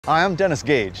Hi, I'm Dennis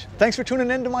Gage. Thanks for tuning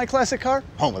in to My Classic Car,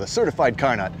 home of the certified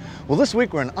car nut. Well, this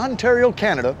week we're in Ontario,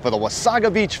 Canada for the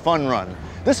Wasaga Beach Fun Run.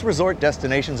 This resort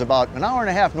destination is about an hour and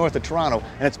a half north of Toronto,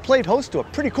 and it's played host to a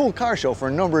pretty cool car show for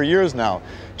a number of years now.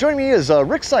 Joining me is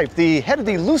Rick Seif, the head of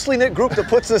the loosely knit group that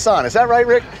puts this on. Is that right,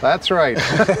 Rick? That's right.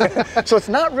 So it's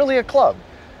not really a club.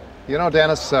 You know,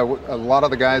 Dennis, a lot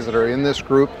of the guys that are in this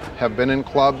group have been in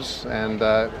clubs, and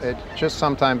it just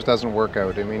sometimes doesn't work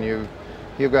out. I mean,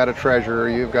 you've got a treasurer,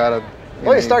 you've got a...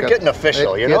 Well, you start getting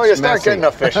official, you know? You start getting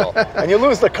official, and you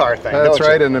lose the car thing, That's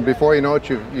right, and then before you know it,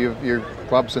 your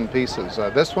club's in pieces.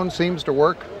 This one seems to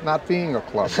work, not being a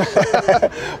club.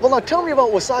 Well, now tell me about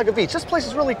Wasaga Beach. This place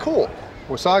is really cool.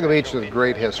 Wasaga Beach is a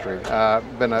great history.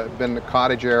 Been a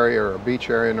cottage area or a beach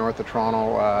area north of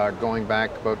Toronto going back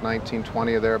about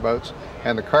 1920 or thereabouts,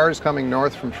 and the cars coming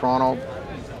north from Toronto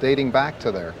dating back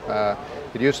to there.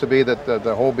 It used to be that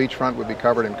the whole beachfront would be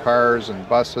covered in cars and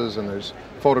buses, and there's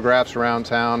photographs around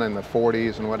town in the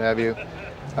 40s and what have you.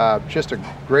 Just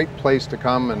a great place to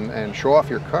come and show off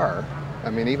your car.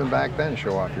 I mean, even back then,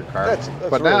 show off your car. That's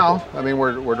but really now, cool. I mean,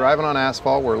 we're driving on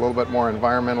asphalt. We're a little bit more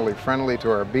environmentally friendly to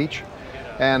our beach.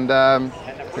 And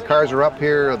the cars are up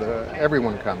here,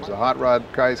 everyone comes. The hot rod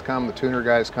guys come, the tuner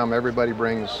guys come, everybody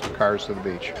brings cars to the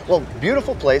beach. Well,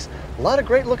 beautiful place, a lot of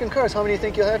great looking cars. How many do you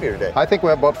think you'll have here today? I think we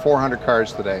have about 400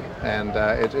 cars today, and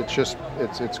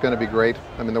it's going to be great.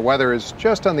 I mean, the weather is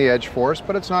just on the edge for us,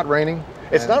 but it's not raining.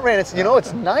 It's not raining, it's, you know,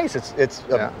 it's nice. It's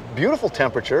a beautiful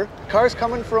temperature. Cars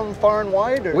coming from far and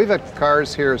wide? Or? We've had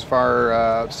cars here as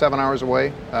far 7 hours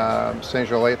away,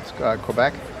 Saint-Jolette,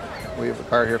 Quebec. We have a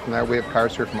car here from there. We have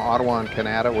cars here from Ottawa and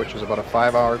Canada, which is about a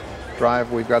 5-hour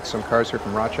drive. We've got some cars here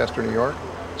from Rochester, New York.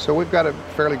 So we've got a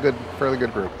fairly good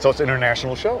group. So it's an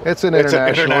international show. It's an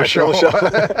international show.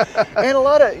 And a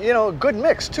lot of, you know, good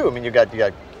mix too. I mean, you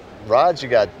got rods, you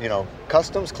got, you know,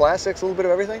 customs, classics, a little bit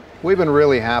of everything. We've been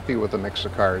really happy with the mix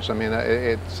of cars. I mean,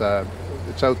 it's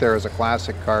out there as a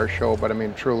classic car show, but I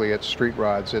mean, truly, it's street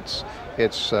rods, it's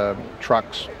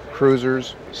trucks,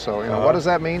 cruisers. So, you know, what does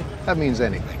that mean? That means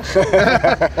anything.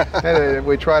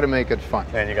 We try to make it fun.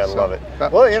 And you gotta love it.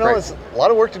 Well, you know, it's a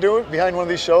lot of work to do behind one of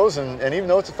these shows, and even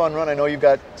though it's a fun run, I know you've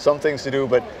got some things to do,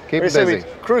 but keep it busy. We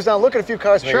cruise down, look at a few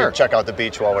cars, maybe sure. Check out the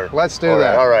beach while we're... Let's do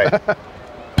that. All right.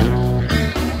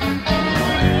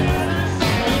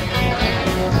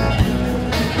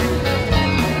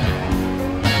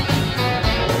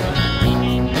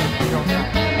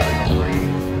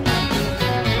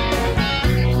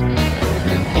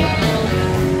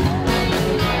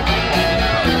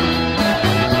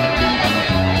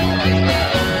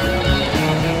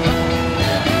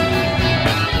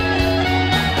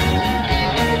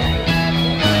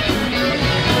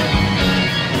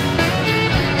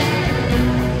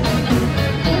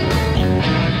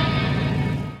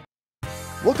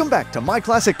 Welcome back to My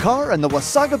Classic Car and the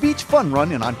Wasaga Beach Fun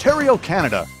Run in Ontario,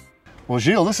 Canada. Well,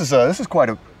 Gilles, this is quite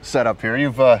a setup here. You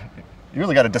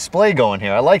really got a display going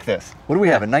here. I like this. What do we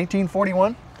have, a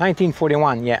 1941?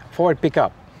 1941, yeah, Ford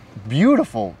pickup.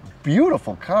 Beautiful,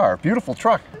 beautiful car, beautiful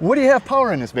truck. What do you have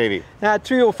power in this baby?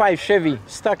 305 Chevy,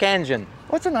 stock engine.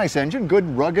 What's a nice engine, good,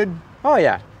 rugged? Oh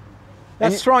yeah,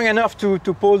 that's strong enough to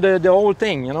pull the whole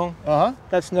thing, you know? Uh-huh.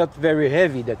 That's not very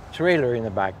heavy, the trailer in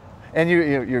the back. And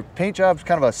your paint job's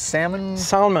kind of a salmon?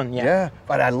 Salmon, yeah. Yeah,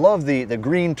 but I love the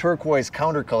green turquoise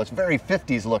counter color. It's very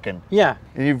 50s looking. Yeah.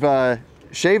 And you've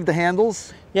shaved the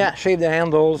handles? Yeah, shaved the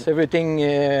handles, everything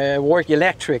work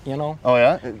electric, you know? Oh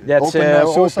yeah? That's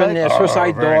open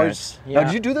suicide doors. Nice. Yeah. Now,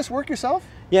 did you do this work yourself?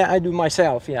 Yeah, I do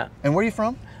myself, yeah. And where are you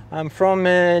from? I'm from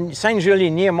Saint-Julie,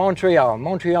 near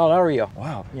Montreal area.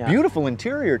 Wow, yeah. Beautiful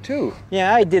interior too.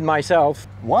 Yeah, I did myself.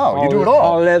 Wow, you do it all?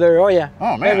 All leather, oh yeah.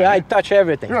 Oh man. I touch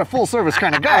everything. You're a full service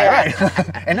kind of guy,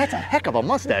 right? And that's a heck of a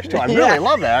mustache too. I really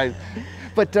love that.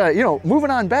 But you know,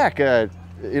 moving on back,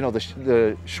 you know,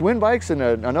 the Schwinn bikes and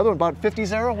another one about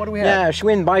 50s. What do we have? Yeah,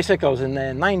 Schwinn bicycles in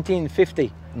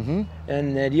 1950. Mm-hmm.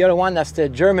 And the other one, that's the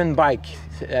German bike,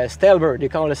 Stelber. They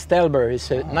call it Stelber. It's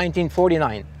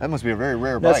 1949. That must be a very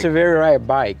rare bike. That's a very rare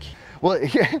bike. Well,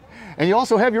 yeah, and you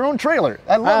also have your own trailer.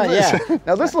 I love this. Yeah.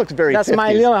 Now this looks very That's 50s.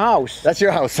 my little house. That's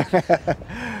your house.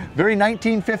 Very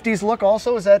 1950s look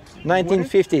also, is that?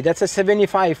 1950. That's a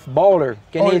 75 baller,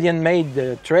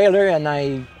 Canadian-made trailer, and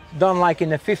I done like in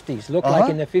the 50s, look like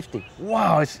in the 50s.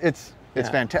 Wow, it's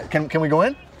fantastic. Can we go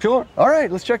in? Sure. All right,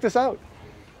 let's check this out.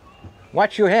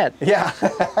 Watch your head. Yeah.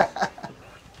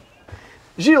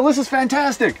 Gilles, this is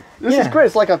fantastic. This is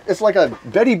great. It's like a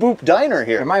Betty Boop diner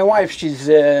here. My wife, she's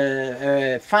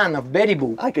a fan of Betty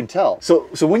Boop. I can tell. So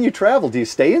when you travel, do you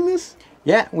stay in this?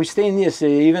 Yeah, we stay in this.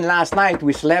 Even last night,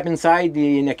 we slept inside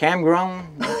in a campground,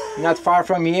 not far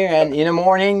from here. And in the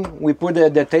morning, we put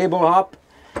the table up,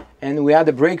 and we had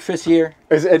the breakfast here.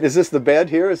 Is this the bed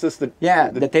here? Is this the... Yeah,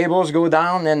 the tables go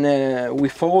down, and we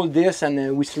fold this,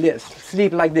 and we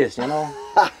sleep like this, you know.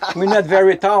 We're not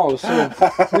very tall, so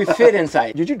we fit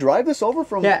inside. Did you drive this over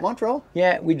from Montreal?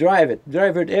 Yeah, we drive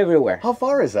it everywhere. How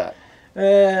far is that?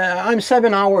 I'm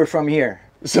 7 hours from here.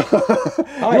 So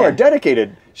you are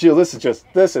dedicated. Sheila,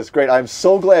 this is great. I'm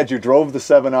so glad you drove the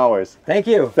 7 hours. Thank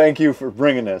you. Thank you for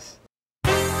bringing this.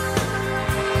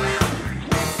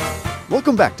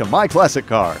 Welcome back to My Classic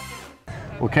Car.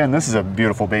 Well, Ken, this is a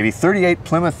beautiful baby. 38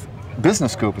 Plymouth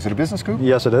Business Coupe. Is it a Business Coupe?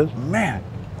 Yes, it is. Man,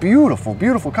 beautiful,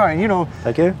 beautiful car. And you know,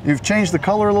 thank you. You've changed the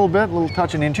color a little bit, a little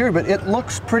touch in the interior, but it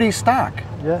looks pretty stock.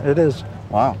 Yeah, it is.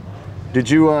 Wow. Did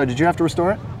you have to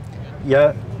restore it?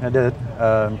 Yeah, I did.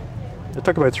 It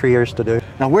took about 3 years to do.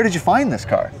 Now, where did you find this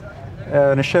car?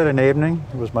 In a shed in Evening.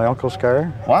 It was my uncle's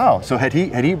car. Wow. So had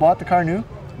he bought the car new?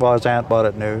 Well, his aunt bought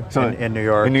it new in New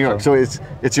York. In New York. So it's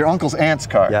your uncle's aunt's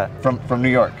car. Yeah. From New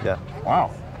York. Yeah.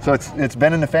 Wow. So it's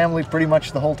been in the family pretty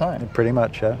much the whole time. Pretty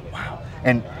much, yeah. Wow.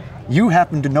 And you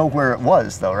happen to know where it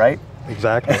was, though, right?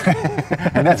 Exactly.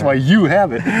 And that's why you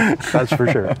have it. That's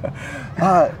for sure.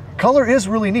 Color is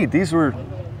really neat. These were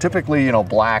typically, you know,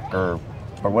 black or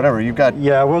whatever. You've got...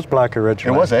 Yeah, it was black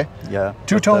originally. It was, eh? Yeah.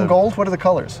 Two-tone gold? What are the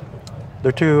colors?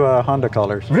 They're two Honda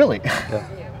colors. Really? Yeah.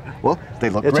 Well,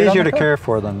 they look it's great. It's easier on the to care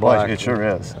for than black. Well, it sure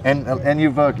is. And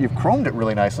you've chromed it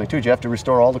really nicely, too. Did you have to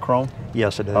restore all the chrome?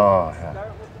 Yes, it did. Oh,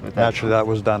 yeah. Actually, that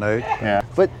was done out. Yeah.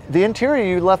 But the interior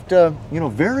you left, you know,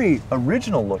 very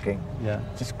original looking. Yeah.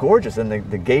 Just gorgeous. And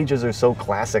the gauges are so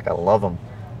classic. I love them.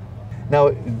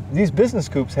 Now, these business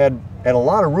coupes had a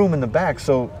lot of room in the back,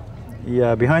 so...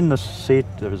 Yeah, behind the seat,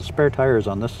 there was spare tires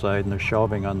on this side, and there's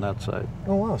shelving on that side.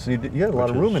 Oh, wow. So you had a lot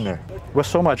of room in there. With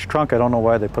so much trunk, I don't know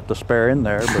why they put the spare in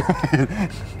there.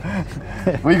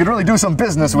 But well, you could really do some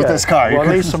business with this car. Well, at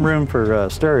least some room for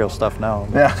stereo stuff now.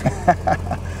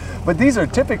 Yeah. But these are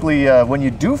typically, when you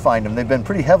do find them, they've been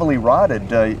pretty heavily rotted.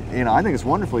 You know, I think it's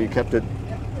wonderful you kept it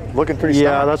looking pretty stock.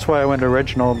 Yeah, that's why I went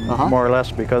original, more or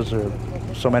less, because there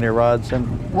are so many rods.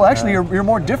 And well, actually, you're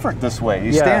more different this way.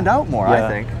 You stand out more, I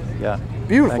think. Yeah.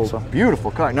 Beautiful, so.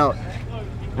 Beautiful car. Now,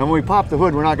 when we pop the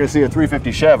hood, we're not going to see a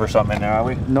 350 Chev or something in there, are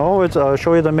we? No, I'll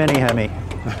show you the Mini Hemi.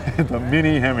 The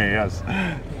Mini Hemi, yes.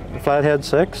 The Flathead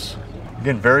 6.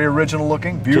 Again, very original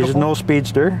looking, beautiful. She's no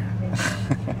speedster.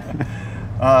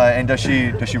 And does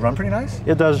she run pretty nice?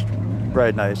 It does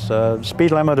ride nice.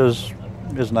 Speed limit is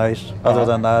nice. Other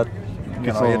than that, you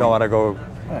don't want to go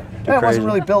too it crazy.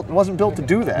 wasn't built to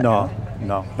do that. No,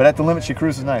 no. But at the limit, she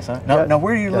cruises nice, huh? Now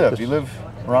where do you live? Do you live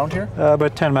around here?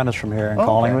 About 10 minutes from here in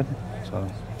Collingwood. Okay.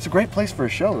 So it's a great place for a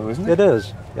show, though, isn't it? It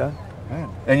is, yeah.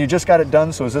 Man. And you just got it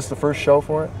done, so is this the first show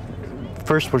for it?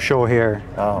 First show here.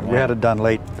 Oh, we had it done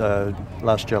late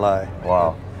last July.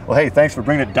 Wow. Well, hey, thanks for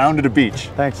bringing it down to the beach.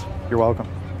 Thanks. You're welcome.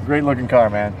 Great looking car,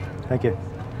 man. Thank you.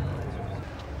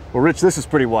 Well, Rich, this is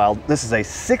pretty wild. This is a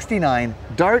 69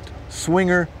 Dart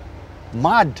Swinger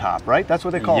mod top, right? That's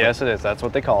what they call it? Yes, it is. That's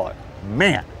what they call it.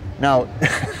 Man. Now,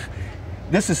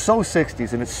 this is so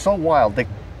 60s and it's so wild. They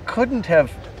couldn't have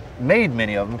made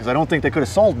many of them because I don't think they could have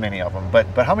sold many of them. But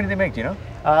how many did they make, do you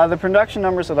know? The production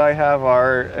numbers that I have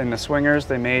are in the Swingers,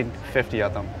 they made 50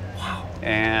 of them. Wow.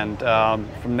 And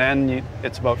from then,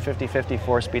 it's about 50-50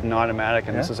 four-speed and automatic,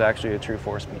 and this is actually a true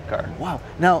four-speed car. Wow.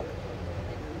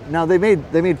 Now they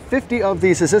made 50 of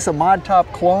these. Is this a mod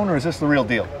top clone or is this the real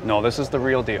deal? No, this is the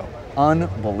real deal.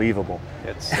 Unbelievable.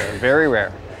 It's very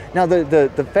rare. Now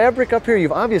the fabric up here,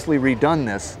 you've obviously redone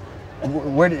this.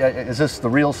 Is this the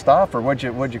real stuff, or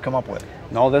what'd you come up with?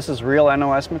 No, this is real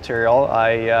NOS material.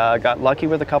 I got lucky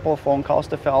with a couple of phone calls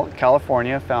to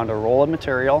California, found a roll of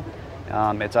material.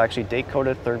 It's actually date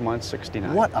coded 3rd month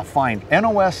 69. What a find.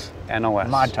 NOS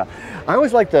mod top. I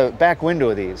always like the back window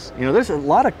of these. You know, there's a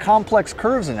lot of complex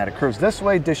curves in that. It curves this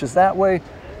way, dishes that way.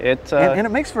 And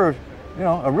it makes for, you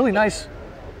know, a really nice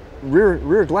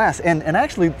rear glass. And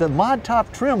actually the mod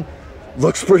top trim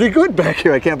looks pretty good back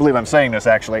here. I can't believe I'm saying this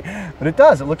actually, but it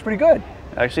does. It looks pretty good.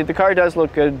 Actually, the car does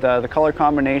look good. The color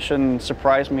combination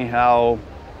surprised me how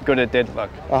good it did look.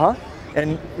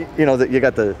 And you know, you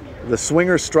got the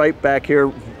swinger stripe back here,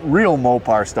 real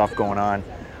Mopar stuff going on.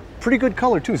 Pretty good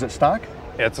color too. Is it stock?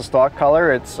 It's a stock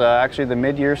color. It's actually the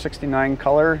mid-year 69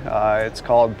 color. It's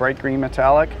called bright green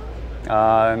metallic,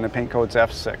 and the paint code's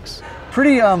F6.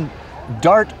 Pretty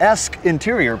Dart-esque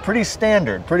interior, pretty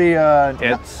standard, pretty,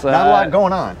 It's not a lot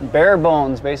going on. Bare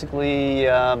bones, basically.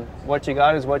 What you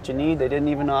got is what you need. They didn't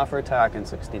even offer a tack in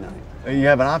 '69. You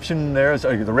have an option there,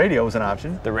 so the radio is an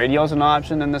option. The radio's an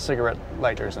option, and the cigarette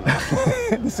lighter's an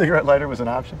option. The cigarette lighter was an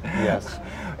option? Yes.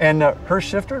 And Hurst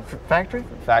shifter, factory?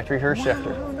 Factory Hurst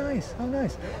shifter. How nice, how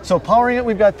nice. So powering it,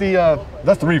 we've got the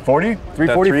 340?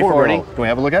 340 340. four-wheel. Can we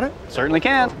have a look at it? Certainly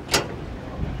can.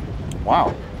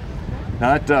 Wow.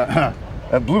 Now that,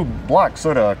 that blue block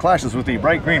sort of clashes with the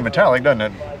bright green metallic, doesn't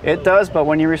it? It does, but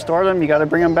when you restore them, you got to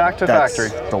bring them back to That's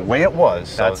factory. the way it was.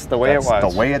 So That's the way it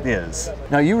was. The way it is.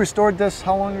 Now you restored this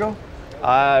how long ago?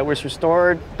 It was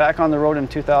restored back on the road in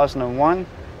 2001.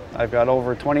 I've got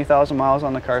over 20,000 miles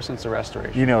on the car since the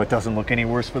restoration. You know, it doesn't look any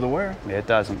worse for the wear. It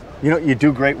doesn't. You know, you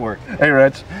do great work. Hey,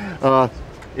 Rich,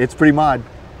 it's pretty mod.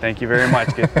 Thank you very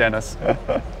much, Dennis.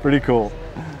 Pretty cool.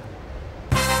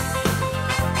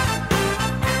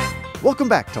 Welcome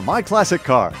back to My Classic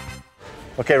Car.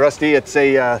 Okay, Rusty, what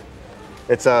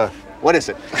is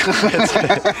it?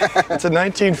 It's a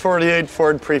 1948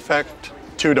 Ford Prefect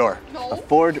two-door. A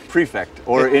Ford Prefect,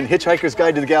 or in Hitchhiker's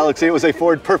Guide to the Galaxy, it was a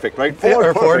Ford Perfect, right?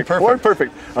 Ford Perfect. Ford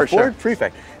Perfect. For A sure. Ford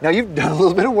Prefect. Now you've done a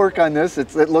little bit of work on this.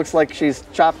 It looks like she's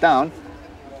chopped down.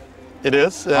 It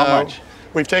is. How much?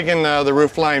 We've taken the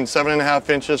roof line 7.5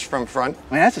 inches from front.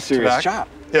 Man, that's a serious back. chop.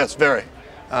 Yes, very.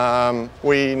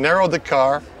 We narrowed the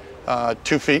car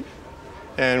 2 feet,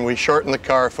 and we shortened the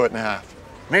car 1.5 feet.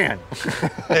 Man.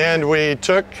 And we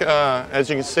took, as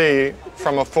you can see,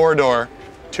 from a 4-door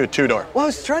to a 2-door. Well, I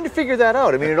was trying to figure that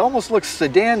out. I mean, it almost looks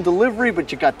sedan delivery,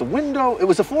 but you got the window. It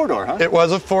was a 4-door, huh? It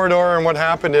was a 4-door, and what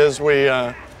happened is we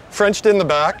Frenched in the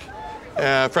back,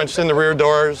 Frenched in the rear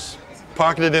doors,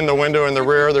 pocketed in the window in the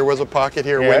rear. There was a pocket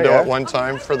here window at one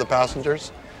time for the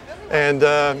passengers, and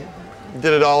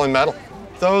did it all in metal.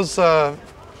 Those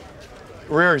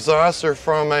rear exhausts are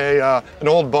from an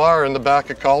old bar in the back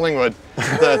of Collingwood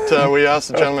that we asked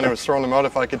the gentleman who was throwing them out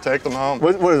if I could take them home.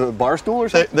 What is it, a bar stool or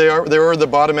something? They were the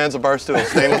bottom ends of bar stools,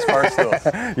 stainless bar stools.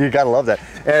 You gotta love that.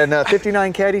 And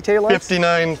 59 caddy taillights?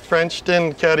 59 Frenched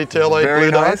in caddy taillight Very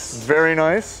blue nice, dots. very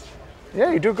nice.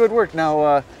 Yeah, you do good work.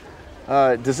 Now,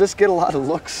 does this get a lot of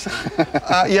looks?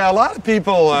 Yeah, a lot of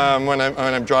people when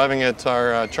I'm driving it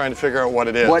are trying to figure out what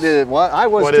it is. What is it? What? I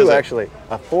was What too, is it? actually.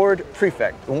 A Ford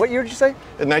Prefect. And what year did you say?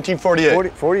 In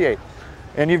 1948. 48.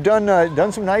 And you've done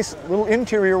some nice little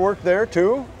interior work there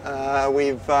too.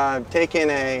 We've taken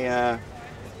a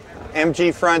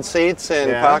MG front seats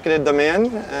and Yeah. pocketed them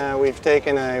in. We've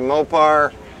taken a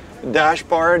Mopar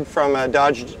dashboard from a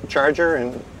Dodge Charger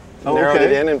and narrowed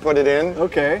it in and put it in.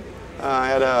 Okay. I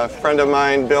had a friend of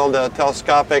mine build a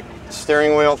telescopic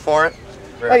steering wheel for it.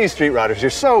 Hey, you street riders, you're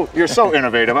so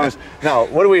innovative. Now,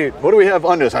 what do we have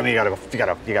under this? I mean, you got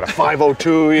a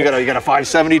 502, you got a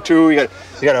 572, you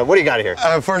got a what do you got here?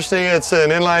 Firstly, it's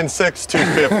an inline 6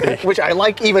 250. Which I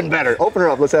like even better. Open her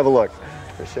up. Let's have a look.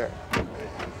 For sure.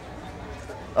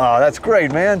 Oh, that's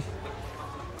great, man.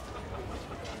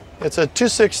 It's a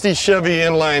 260 Chevy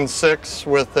inline 6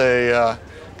 with a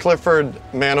Clifford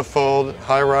manifold,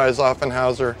 high-rise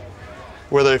Offenhauser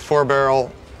with a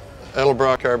 4-barrel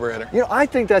Edelbrock carburetor. You know, I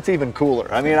think that's even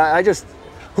cooler. I mean, I just,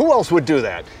 who else would do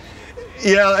that?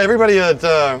 Yeah, everybody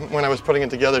that when I was putting it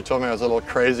together told me I was a little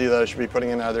crazy that I should be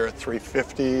putting in either a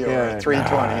 350 or a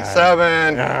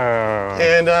 327.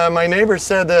 And my neighbor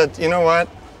said that, you know what?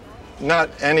 Not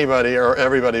anybody or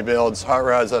everybody builds hot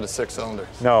rods out of 6 cylinders.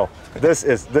 No, this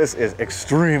is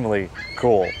extremely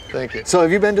cool. Thank you. So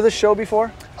have you been to this show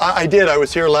before? I did. I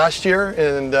was here last year,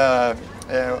 and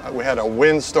we had a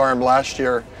windstorm last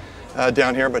year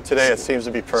down here, but today it seems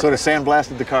to be perfect. Sort of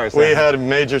sandblasted the cars. We had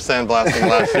major sandblasting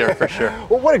last year for sure.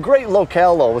 Well, what a great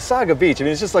locale though, Wasaga Beach. I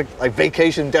mean, it's just like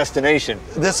vacation destination.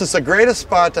 This is the greatest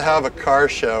spot to have a car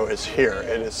show is here.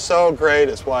 It is so great.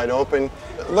 It's wide open.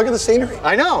 Look at the scenery.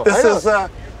 I know. This is,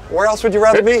 where else would you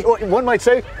rather be? One might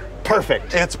say,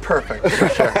 perfect. It's perfect, for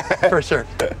sure, for sure.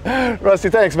 Rusty,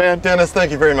 thanks, man. Dennis,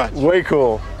 thank you very much. Way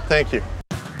cool. Thank you.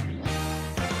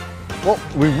 Well,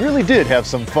 we really did have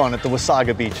some fun at the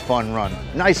Wasaga Beach Fun Run.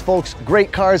 Nice folks,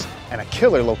 great cars, and a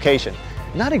killer location.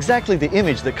 Not exactly the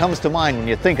image that comes to mind when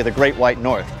you think of the Great White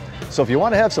North. So if you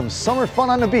want to have some summer fun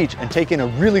on the beach and take in a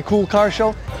really cool car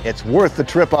show, it's worth the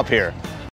trip up here.